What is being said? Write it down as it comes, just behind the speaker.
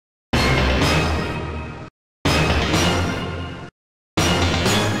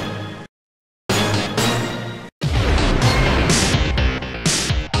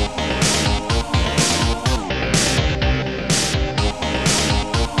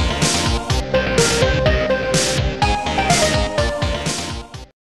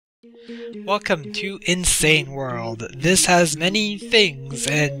welcome to Insane World. This has many things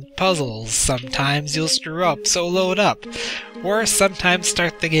and puzzles. Sometimes you'll screw up, so load up. Or sometimes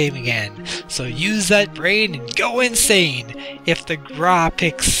start the game again. So use that brain and go insane. If the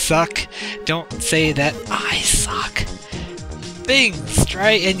graphics suck, don't say that I suck. Things,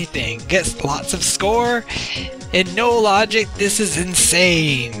 try anything, get lots of score, and no logic, this is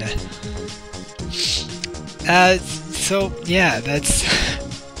insane. So yeah, that's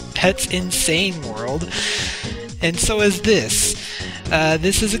Insane World. And so is this.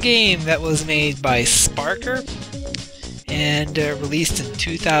 This is a game that was made by Sparker and released in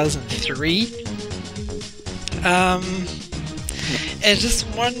 2003. And just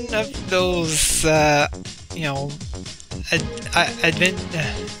one of those, you know,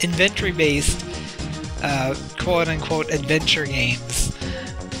 inventory-based, quote-unquote adventure games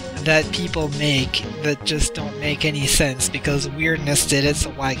that people make that just don't make any sense because weirdness did it, so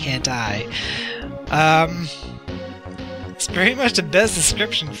why can't I? It's pretty much the best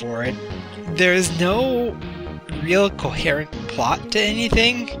description for it. There's no real coherent plot to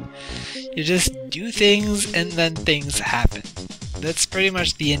anything. You just do things and then things happen. That's pretty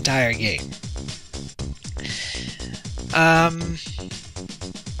much the entire game.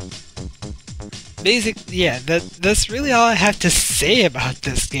 Basically, yeah, that's really all I have to say about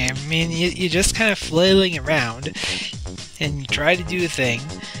this game. I mean, you're just kind of flailing around, and you try to do a thing,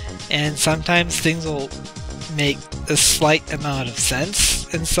 and sometimes things will make a slight amount of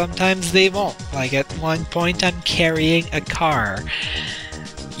sense, and sometimes they won't. Like, at one point, I'm carrying a car.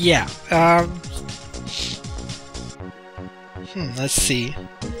 Yeah, let's see.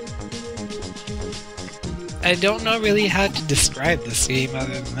 I don't know really how to describe this game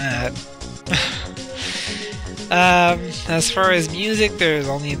other than that. As far as music, there's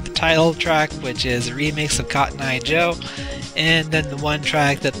only the title track, which is a remix of Cotton Eye Joe, and then the one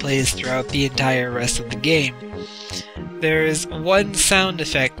track that plays throughout the entire rest of the game. There's one sound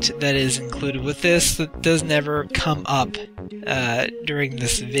effect that is included with this that does never come up during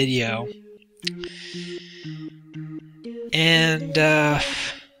this video. And,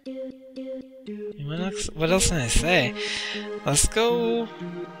 what else can I say? Let's go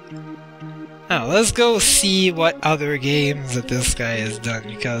see what other games that this guy has done,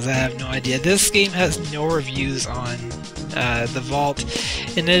 because I have no idea. This game has no reviews on the Vault,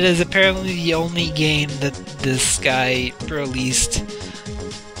 and it is apparently the only game that this guy released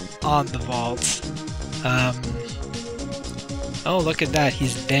on the Vault. Oh, look at that,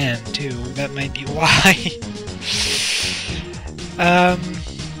 he's banned too. That might be why.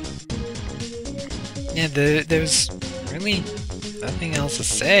 Yeah, there's really nothing else to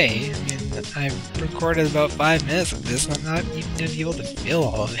say. I mean, I've recorded about 5 minutes of this, and I'm not even going to be able to fill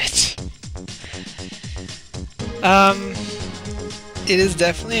all of it. It is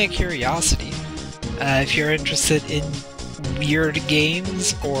definitely a curiosity. If you're interested in weird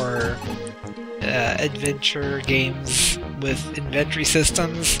games or adventure games with inventory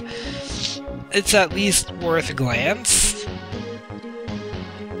systems, it's at least worth a glance.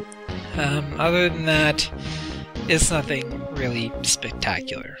 Other than that, it's nothing really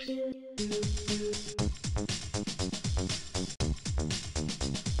spectacular.